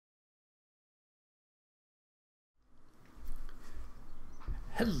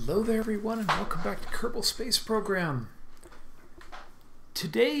Hello there everyone and welcome back to Kerbal Space Program.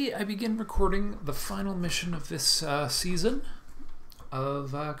 Today I begin recording the final mission of this season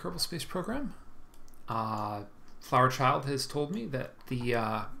of Kerbal Space Program. Flowerchild has told me that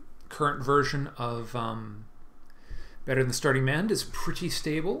the current version of Better Than Starting Manned is pretty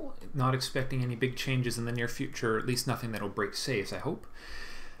stable, not expecting any big changes in the near future, at least nothing that'll break saves, I hope.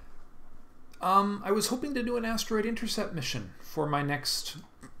 I was hoping to do an asteroid intercept mission for my next,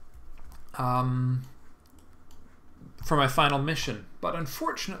 for my final mission, but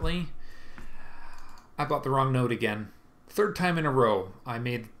unfortunately, I bought the wrong node again. Third time in a row, I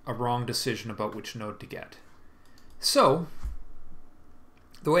made a wrong decision about which node to get. So,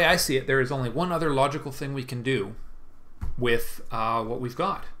 the way I see it, there is only one other logical thing we can do with what we've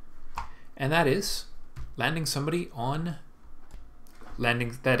got, and that is landing somebody on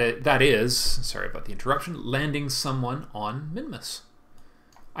sorry about the interruption, landing someone on Minmus.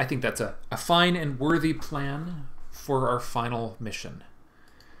 I think that's a fine and worthy plan for our final mission.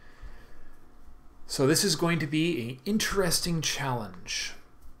 So this is going to be an interesting challenge.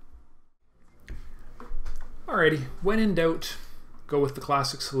 Alrighty, when in doubt, go with the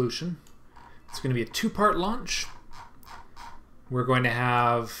classic solution. It's going to be a two-part launch. We're going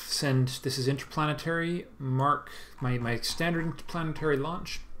to this is interplanetary, mark my standard interplanetary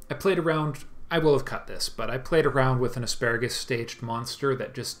launch. I played around, I will have cut this, but I played around with an asparagus staged monster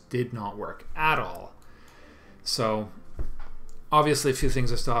that just did not work at all. So, obviously a few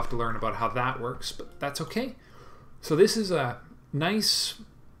things I still have to learn about how that works, but that's okay. So this is a nice,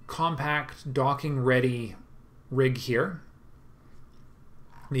 compact, docking ready rig here.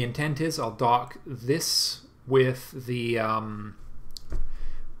 The intent is I'll dock this with the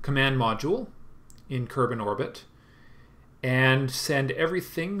command module in Kerbal orbit and send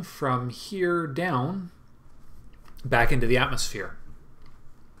everything from here down back into the atmosphere.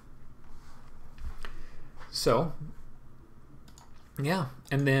 So, yeah,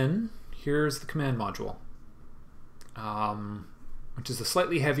 and then here's the command module, which is a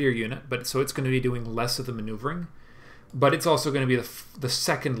slightly heavier unit, but so it's going to be doing less of the maneuvering, but it's also going to be the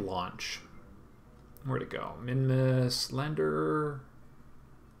second launch. Where'd it go? Minmus, lander.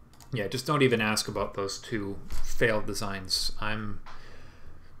 Yeah, just don't even ask about those two failed designs.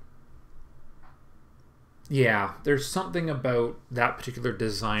 Yeah, there's something about that particular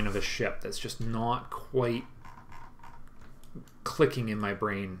design of a ship that's just not quite clicking in my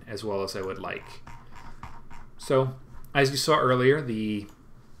brain as well as I would like. So, as you saw earlier, the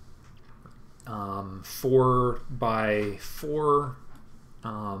 4x4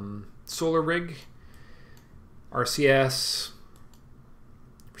 solar rig, RCS,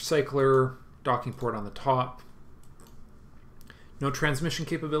 recycler, docking port on the top. No transmission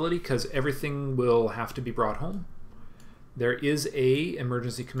capability because everything will have to be brought home. There is a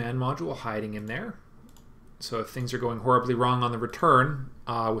emergency command module hiding in there. So if things are going horribly wrong on the return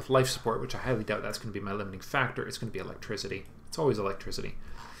with life support, which I highly doubt that's going to be my limiting factor, it's going to be electricity. It's always electricity.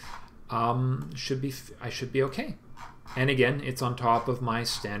 I should be okay. And again, it's on top of my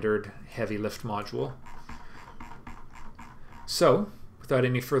standard heavy lift module. So, without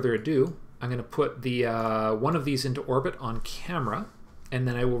any further ado, I'm going to put the one of these into orbit on camera, and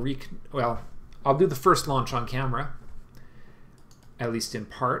then I will I'll do the first launch on camera, at least in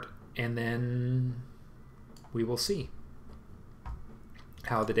part, and then we will see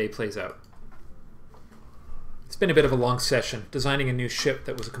how the day plays out. It's been a bit of a long session. Designing a new ship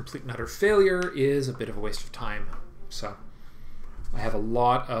that was a complete and utter failure is a bit of a waste of time. So, I have a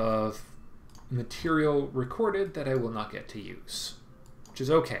lot of material recorded that I will not get to use, which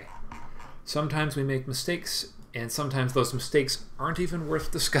is okay. Sometimes we make mistakes, and sometimes those mistakes aren't even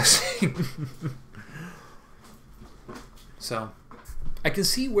worth discussing. So, I can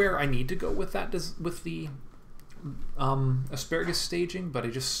see where I need to go with that, with the asparagus staging, but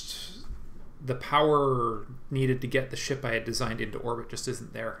the power needed to get the ship I had designed into orbit just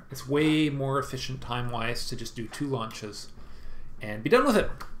isn't there. It's way more efficient time-wise to just do 2 launches and be done with it.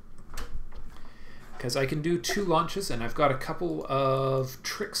 Because I can do 2 launches, and I've got a couple of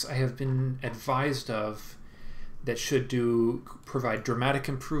tricks I have been advised of that should provide dramatic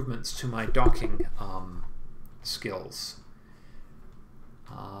improvements to my docking skills,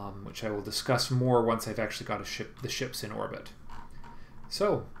 which I will discuss more once I've actually got the ships in orbit.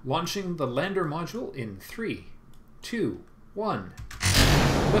 So, launching the lander module in 3, 2, 1.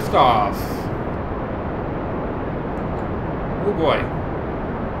 Liftoff! Oh boy.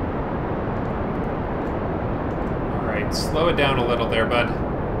 Alright, slow it down a little there, bud.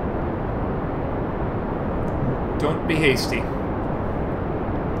 Don't be hasty.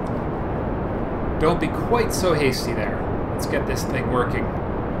 Don't be quite so hasty there. Let's get this thing working.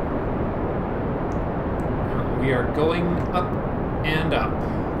 We are going up and up.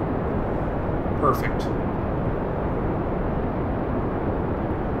 Perfect.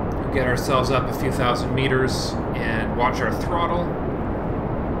 We'll get ourselves up a few thousand meters and watch our throttle.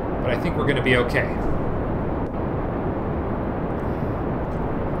 But I think we're going to be okay.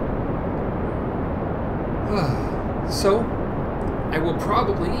 So, I will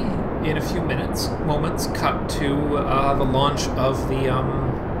probably, in a few moments, cut to the launch of the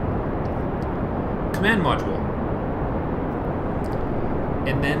command module.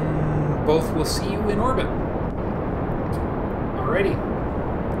 And then both will see you in orbit. Alrighty.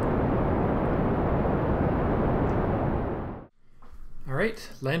 Alright,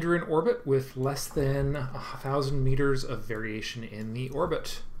 lander in orbit with less than 1,000 meters of variation in the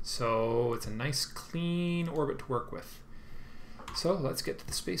orbit. So it's a nice clean orbit to work with. So let's get to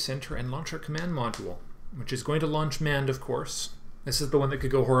the Space Center and launch our command module, which is going to launch manned, of course. This is the one that could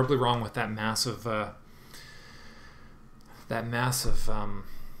go horribly wrong with that massive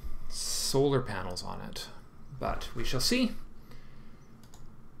solar panels on it. But we shall see.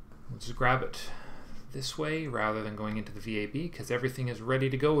 Let's just grab it this way rather than going into the VAB because everything is ready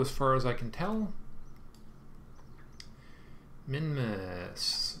to go as far as I can tell.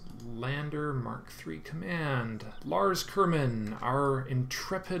 Minmus, Lander Mark III Command, Lars Kerman, our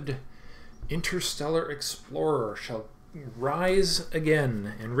intrepid interstellar explorer, shall rise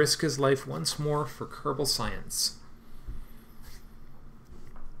again and risk his life once more for Kerbal science.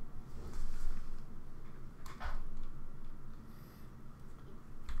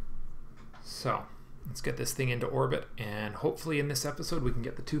 So, let's get this thing into orbit, and hopefully in this episode we can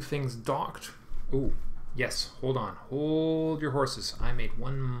get the two things docked. Ooh. Yes, hold on. Hold your horses. I made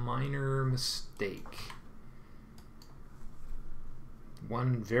one minor mistake.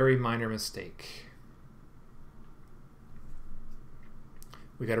 One very minor mistake.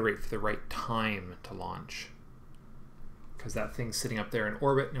 We gotta wait for the right time to launch. Because that thing's sitting up there in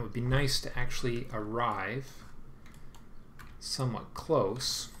orbit, and it would be nice to actually arrive somewhat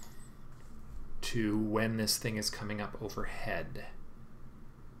close to when this thing is coming up overhead.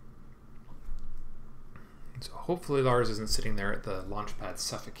 So hopefully Lars isn't sitting there at the launch pad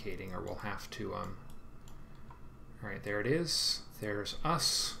suffocating, or we'll have to, alright, there it is. There's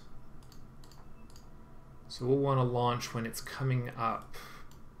us. So we'll want to launch when it's coming up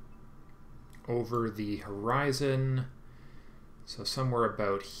over the horizon. So somewhere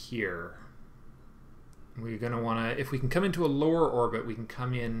about here. We're going to want to, if we can come into a lower orbit, we can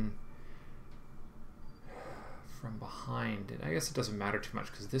come in from behind. And I guess it doesn't matter too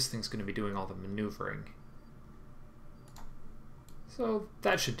much because this thing's going to be doing all the maneuvering. So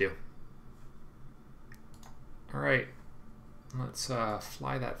that should do. All right, let's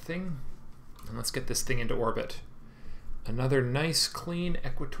fly that thing, and let's get this thing into orbit. Another nice, clean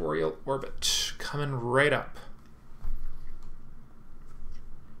equatorial orbit coming right up.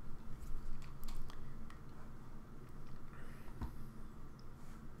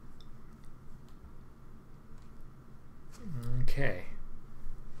 Okay.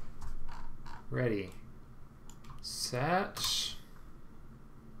 Ready. Set.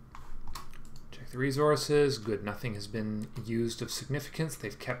 The resources, good, nothing has been used of significance.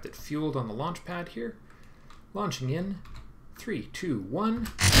 They've kept it fueled on the launch pad here. Launching in 3, 2, 1.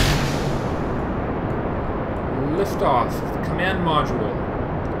 Liftoff of the command module.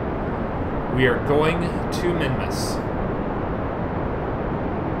 We are going to Minmus.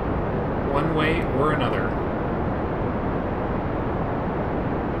 One way or another.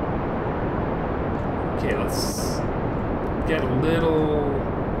 Okay, let's get a little...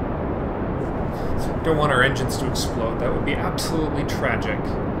 Don't want our engines to explode. That would be absolutely tragic.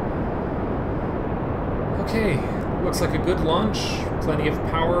 Okay, looks like a good launch. Plenty of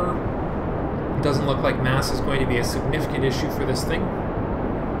power. Doesn't look like mass is going to be a significant issue for this thing.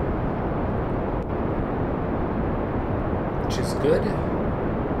 Which is good.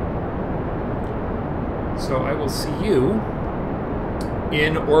 So I will see you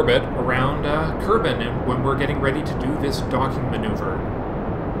in orbit around Kerbin when we're getting ready to do this docking maneuver.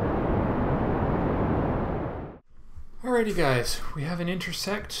 Alrighty guys, we have an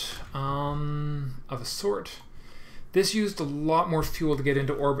intersect of a sort. This used a lot more fuel to get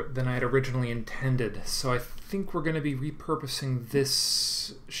into orbit than I had originally intended, so I think we're going to be repurposing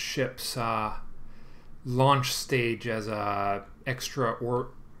this ship's launch stage as a extra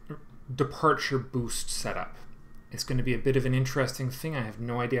or departure boost setup. It's going to be a bit of an interesting thing. I have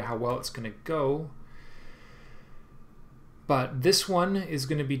no idea how well it's going to go. But this one is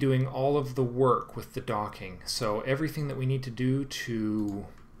going to be doing all of the work with the docking. So everything that we need to do to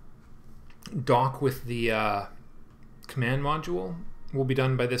dock with the command module will be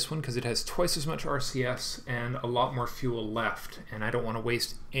done by this one because it has twice as much RCS and a lot more fuel left, and I don't want to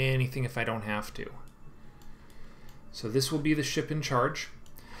waste anything if I don't have to. So this will be the ship in charge.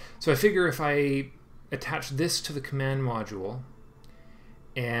 So I figure if I attach this to the command module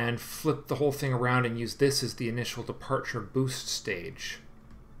and flip the whole thing around and use this as the initial departure boost stage,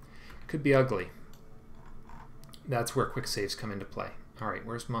 it could be ugly. That's where quick saves come into play. All right,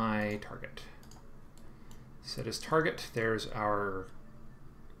 where's my target? Set as target. There's our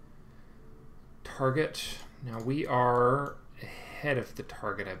target. Now we are ahead of the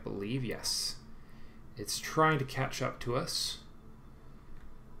target, I believe. Yes. It's trying to catch up to us.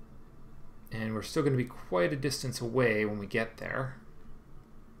 And we're still going to be quite a distance away when we get there.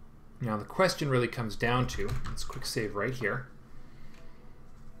 Now the question really comes down to, let's quick save right here.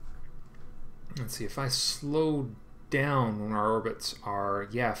 Let's see, if I slow down when our orbits are,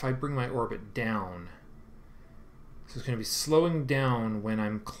 yeah, if I bring my orbit down, so it's going to be slowing down when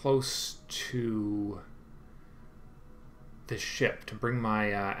I'm close to the ship to bring my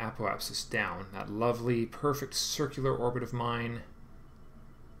apoapsis down. That lovely, perfect circular orbit of mine.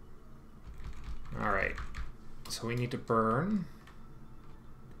 Alright, so we need to burn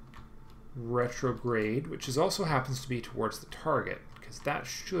retrograde, which is also happens to be towards the target, because that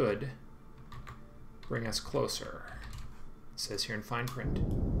should bring us closer. It says here in fine print.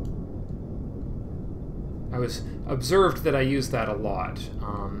 I was observed that I use that a lot,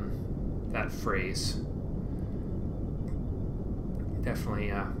 that phrase. Definitely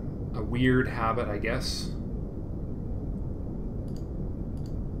a weird habit, I guess.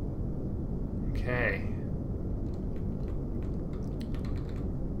 Okay.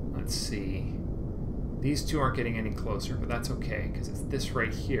 Let's see. These two aren't getting any closer, but that's okay, because it's this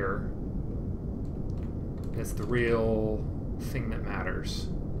right here that's the real thing that matters.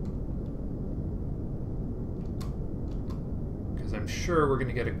 Because I'm sure we're going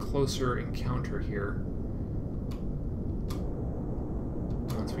to get a closer encounter here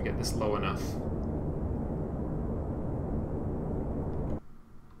once we get this low enough.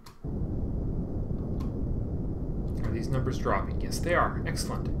 Are these numbers dropping? Yes, they are.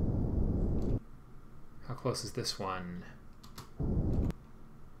 Excellent. How close is this one?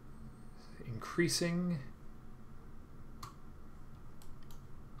 Increasing.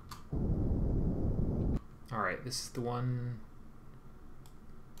 Alright, this is the one.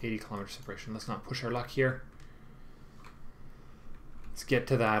 80 kilometer separation. Let's not push our luck here. Let's get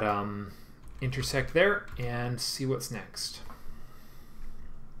to that intersect there and see what's next.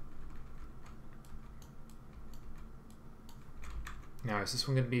 Now, is this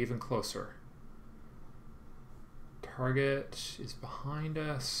one going to be even closer? Target is behind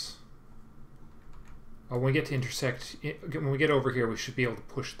us. Oh, when we get to intersect, when we get over here, we should be able to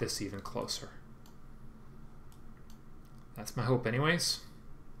push this even closer. That's my hope anyways.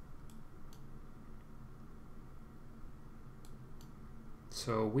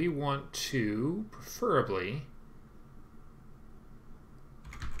 So we want to, preferably,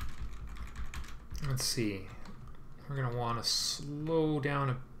 let's see, we're going to want to slow down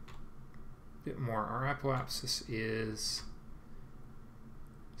a bit more. Our apoapsis is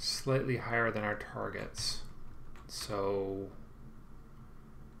slightly higher than our targets. So,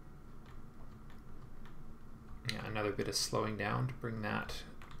 yeah, another bit of slowing down to bring that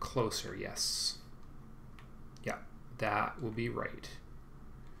closer, yes. Yeah, that will be right.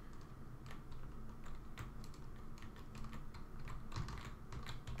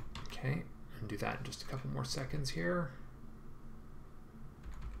 Okay, and do that in just a couple more seconds here.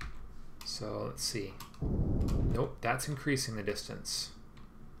 So let's see. Nope, that's increasing the distance.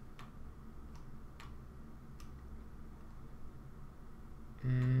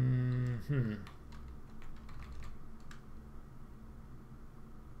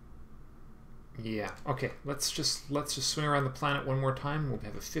 Yeah, okay, let's just swing around the planet one more time. We'll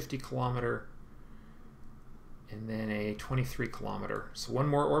have a 50 kilometer and then a 23 kilometer. So one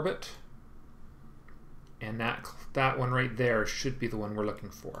more orbit, and that one right there should be the one we're looking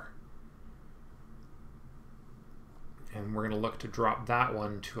for. And we're going to look to drop that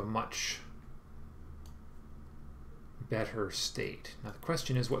one to a much better state. Now the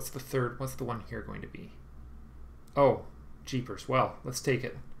question is, what's the one here going to be? Oh, jeepers. Well, let's take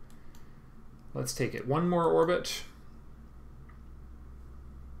it. Let's take it. One more orbit.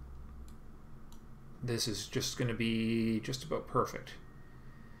 This is just going to be just about perfect.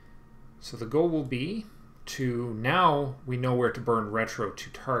 So the goal will be to, now we know where to burn retro to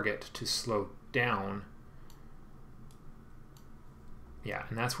target to slow down. Yeah,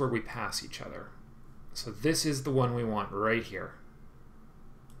 and that's where we pass each other. So this is the one we want right here.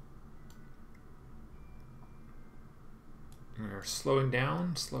 All are slowing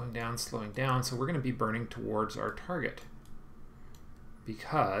down, slowing down, slowing down. So we're going to be burning towards our target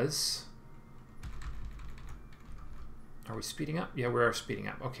because... Are we speeding up? Yeah, we are speeding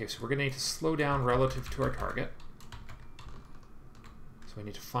up. Okay, so we're going to need to slow down relative to our target. So we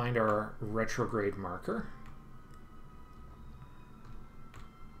need to find our retrograde marker.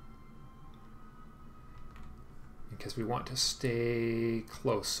 Because we want to stay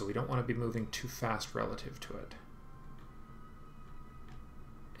close, so we don't want to be moving too fast relative to it.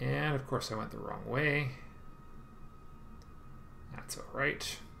 And of course I went the wrong way. That's all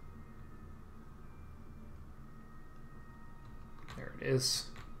right. There it is.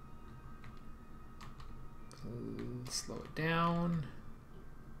 Slow it down.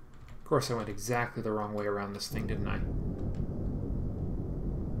 Of course I went exactly the wrong way around this thing, didn't I?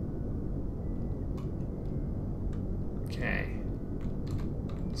 Okay.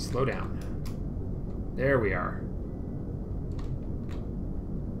 Slow down. There we are.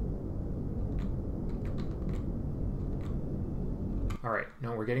 Alright,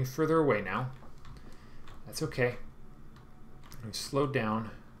 no, we're getting further away now. That's okay. We slowed down.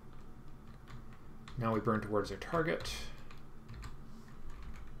 Now we burn towards our target.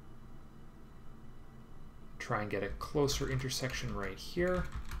 Try and get a closer intersection right here.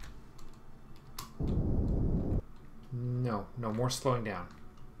 No, no, more slowing down.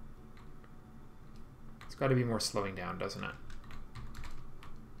 It's got to be more slowing down, doesn't it?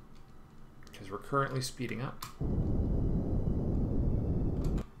 Because we're currently speeding up.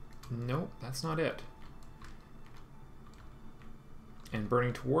 Nope, that's not it. And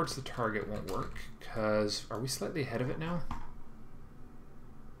burning towards the target won't work, because... Are we slightly ahead of it now?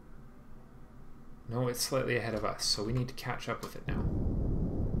 No, it's slightly ahead of us, so we need to catch up with it now.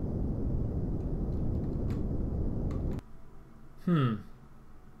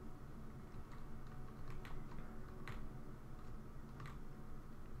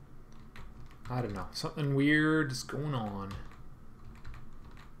 I don't know. Something weird is going on.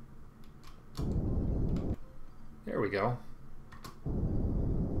 There we go.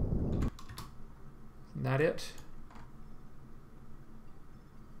 Isn't that it?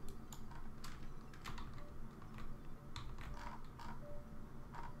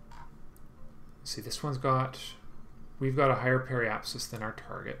 See, this one's got... We've got a higher periapsis than our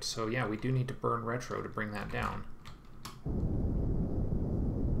target, so yeah, we do need to burn retro to bring that down.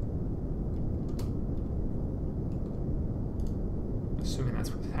 Assuming that's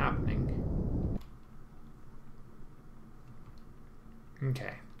what's happening.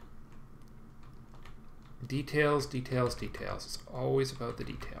 Okay. Details, details, details. It's always about the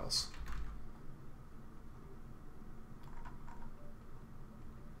details.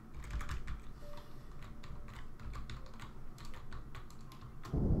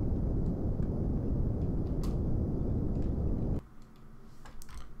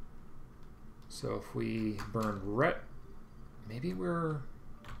 So if we burn maybe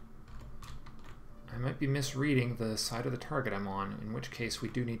I might be misreading the side of the target I'm on, in which case we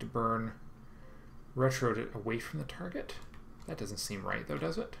do need to burn retro away from the target. That doesn't seem right though,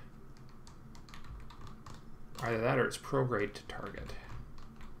 does it? Either that or it's prograde to target.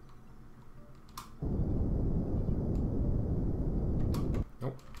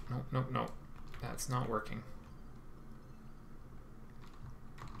 Nope, nope, nope, nope. That's not working.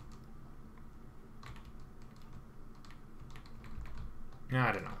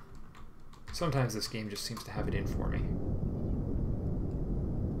 I don't know. Sometimes this game just seems to have it in for me.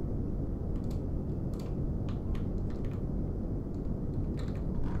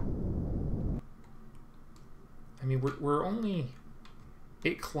 I mean, we're only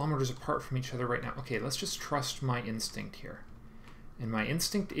 8 kilometers apart from each other right now. Okay, let's just trust my instinct here. And my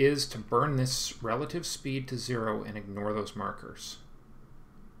instinct is to burn this relative speed to 0 and ignore those markers.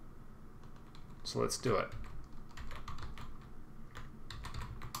 So let's do it.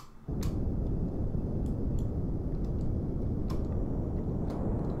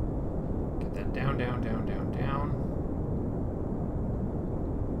 Get that down, down, down, down, down.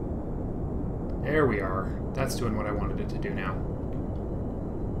 There we are. That's doing what I wanted it to do now.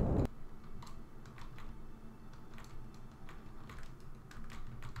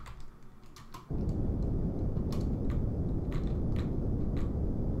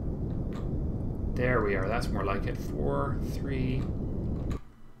 There we are. That's more like it. 4, 3...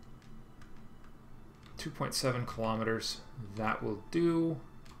 2.7 kilometers. That will do.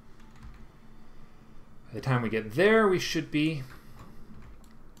 By the time we get there, we should be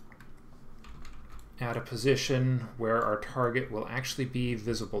at a position where our target will actually be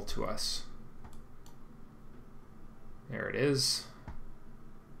visible to us. There it is.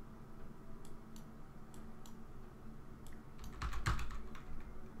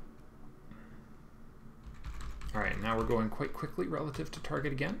 now we're going quite quickly relative to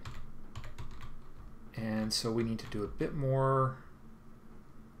target again. And so we need to do a bit more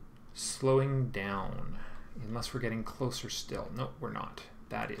slowing down, unless we're getting closer still. No, we're not.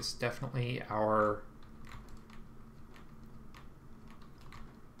 That is definitely our...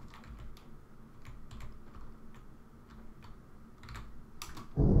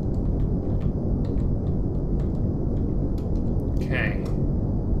 Okay.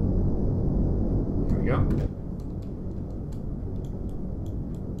 Here we go.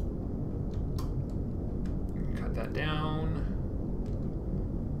 Cut that down.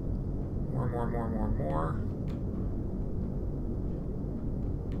 More.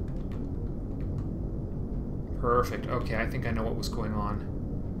 Perfect. Okay, I think I know what was going on.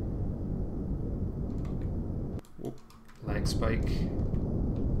 Whoop. Lag spike.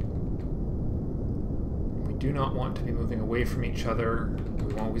 We do not want to be moving away from each other.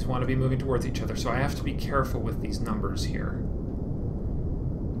 We always want to be moving towards each other, so I have to be careful with these numbers here.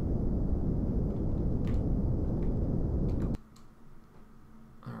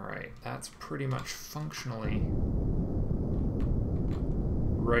 Alright, that's pretty much functionally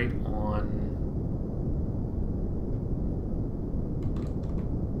right on.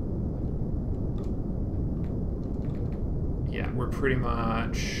 Yeah, we're pretty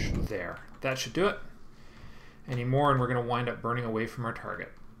much there. That should do it. Any more and we're going to wind up burning away from our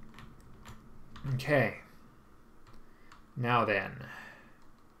target. Okay. Now then,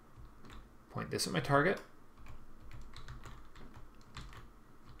 point this at my target.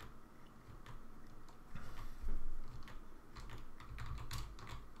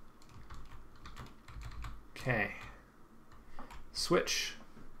 Okay. Switch.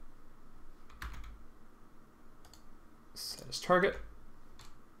 Set as target.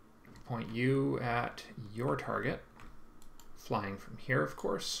 Point you at your target. Flying from here, of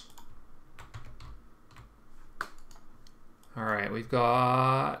course. Alright, we've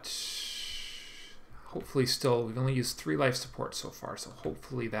got... Hopefully still... We've only used 3 life support so far, so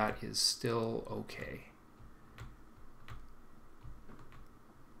hopefully that is still okay.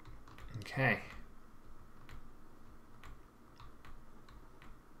 Okay.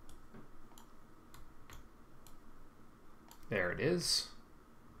 There it is.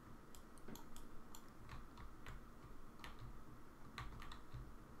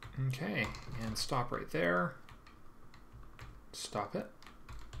 Okay, and stop right there. Stop it.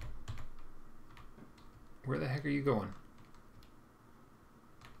 Where the heck are you going?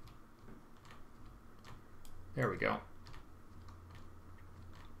 There we go.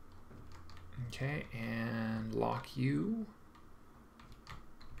 Okay, and lock you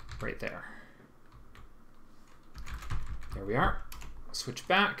right there. There we are. Switch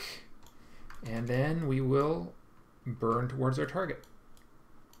back, and then we will burn towards our target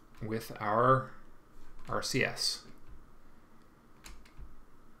with our RCS.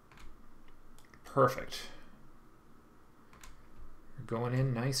 Perfect. We're going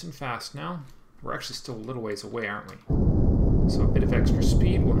in nice and fast now. We're actually still a little ways away, aren't we? So a bit of extra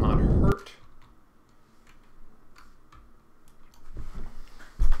speed will not hurt.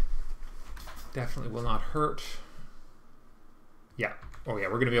 Definitely will not hurt. Yeah. Oh yeah,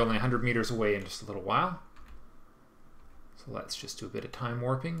 we're going to be only 100 meters away in just a little while. So let's just do a bit of time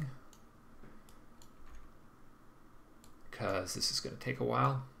warping, because this is going to take a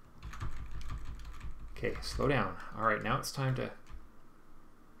while. Okay, slow down. All right, now it's time to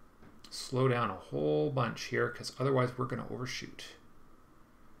slow down a whole bunch here, because otherwise we're going to overshoot.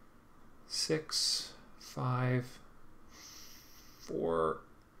 6, 5, 4,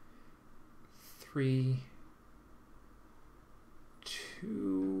 3,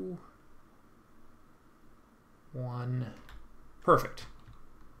 2, 1. Perfect.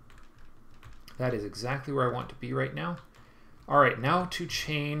 That is exactly where I want to be right now. All right, now to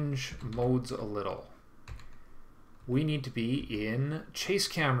change modes a little. We need to be in chase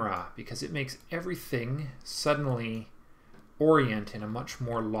camera, because it makes everything suddenly orient in a much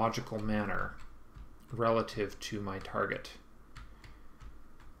more logical manner relative to my target.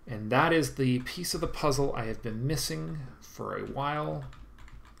 And that is the piece of the puzzle I have been missing for a while.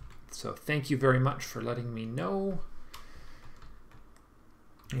 So thank you very much for letting me know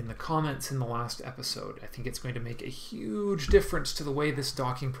in the comments in the last episode. I think it's going to make a huge difference to the way this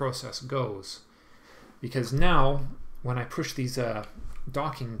docking process goes. Because now, when I push these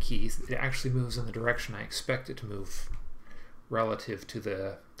docking keys, it actually moves in the direction I expect it to move relative to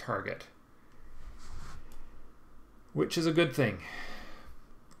the target, which is a good thing.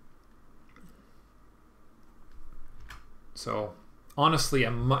 So honestly,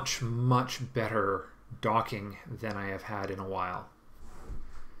 a much, much better docking than I have had in a while.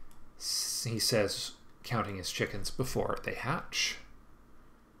 He says, counting his chickens before they hatch.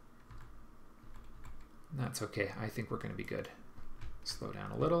 That's okay. I think we're going to be good. Slow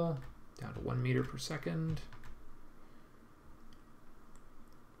down a little, down to 1 meter per second.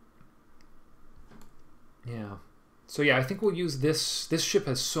 Yeah. So yeah, I think we'll use this. This ship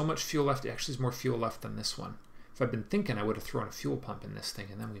has so much fuel left. It actually has more fuel left than this one. If I'd been thinking, I would have thrown a fuel pump in this thing,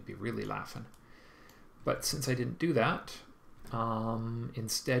 and then we'd be really laughing. But since I didn't do that,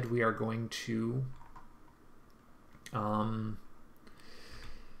 instead we are going to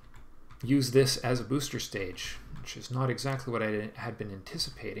use this as a booster stage, which is not exactly what I had been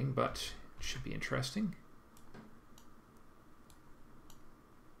anticipating, but it should be interesting.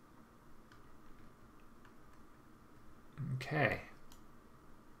 Okay.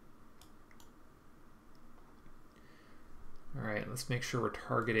 All right, let's make sure we're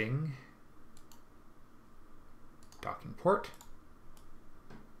targeting docking port.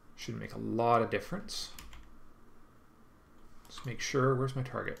 Should make a lot of difference. Let's make sure, where's my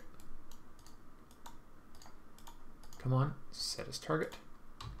target? Come on, set as target.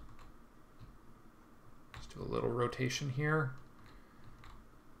 Let's do a little rotation here.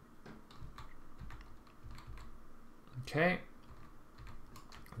 Okay,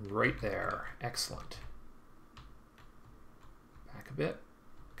 right there, excellent. Back a bit,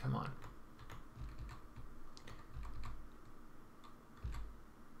 come on.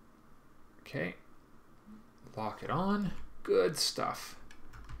 Okay, lock it on, good stuff.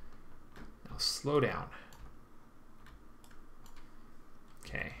 Now slow down.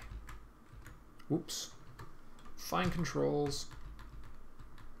 Okay, oops, fine controls.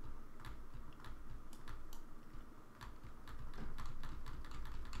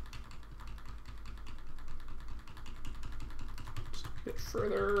 Bit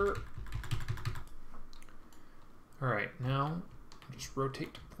further. All right, now just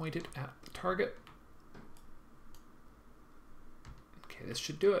rotate to point it at the target. Okay, this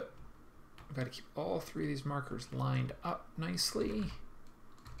should do it. I've got to keep all 3 of these markers lined up nicely.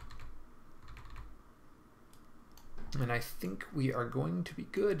 And I think we are going to be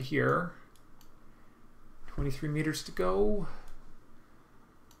good here. 23 meters to go.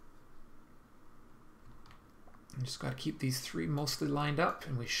 I just got to keep these 3 mostly lined up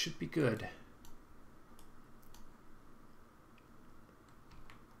and we should be good.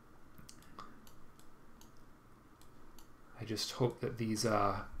 I just hope that these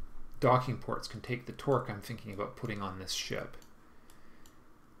docking ports can take the torque I'm thinking about putting on this ship.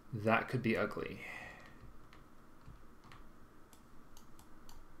 That could be ugly.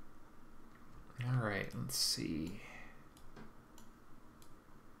 All right, let's see.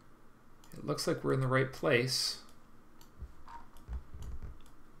 It looks like we're in the right place.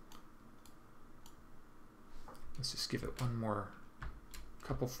 Let's just give it one more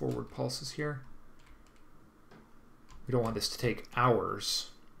couple forward pulses here. We don't want this to take hours.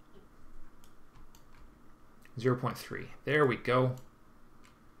 0.3. There we go.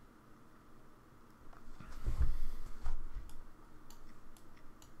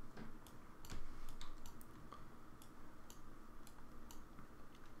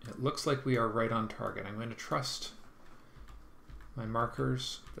 It looks like we are right on target. I'm going to trust my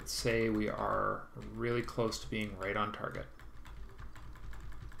markers that say we are really close to being right on target.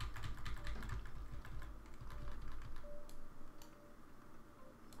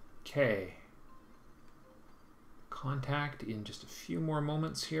 Okay. Contact in just a few more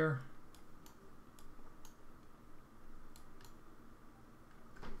moments here.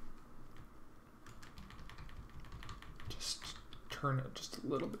 Just turn it just a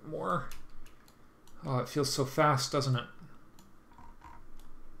little bit more. Oh, it feels so fast, doesn't it?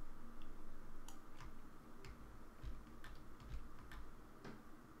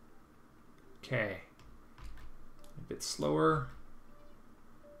 Okay. A bit slower.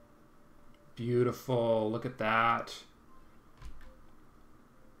 Beautiful, look at that.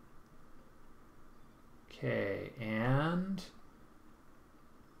 Okay, and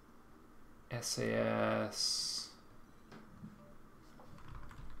SAS.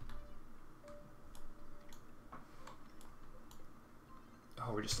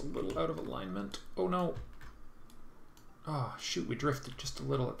 Oh, we're just a little out of alignment. Oh no. Oh shoot, we drifted just a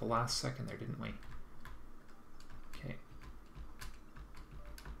little at the last second there, didn't we? Okay.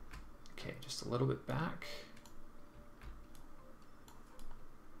 Okay, just a little bit back.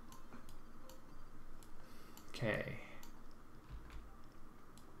 Okay.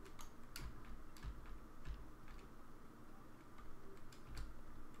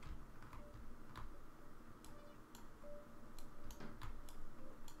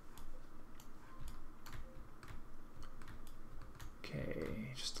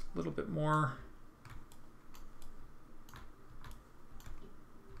 Okay, just a little bit more.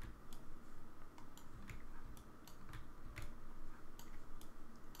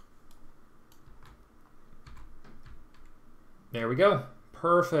 There we go.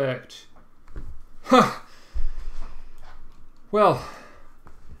 Perfect. Huh. Well,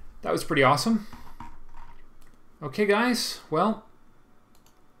 that was pretty awesome. Okay, guys. Well,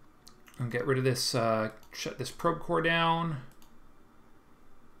 I'll get rid of this, shut this probe core down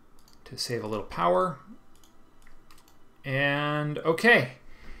to save a little power. And okay,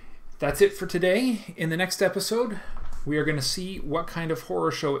 that's it for today. In the next episode, we are going to see what kind of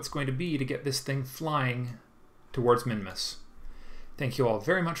horror show it's going to be to get this thing flying towards Minmus. Thank you all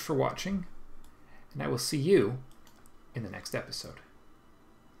very much for watching, and I will see you in the next episode.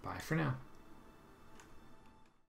 Bye for now.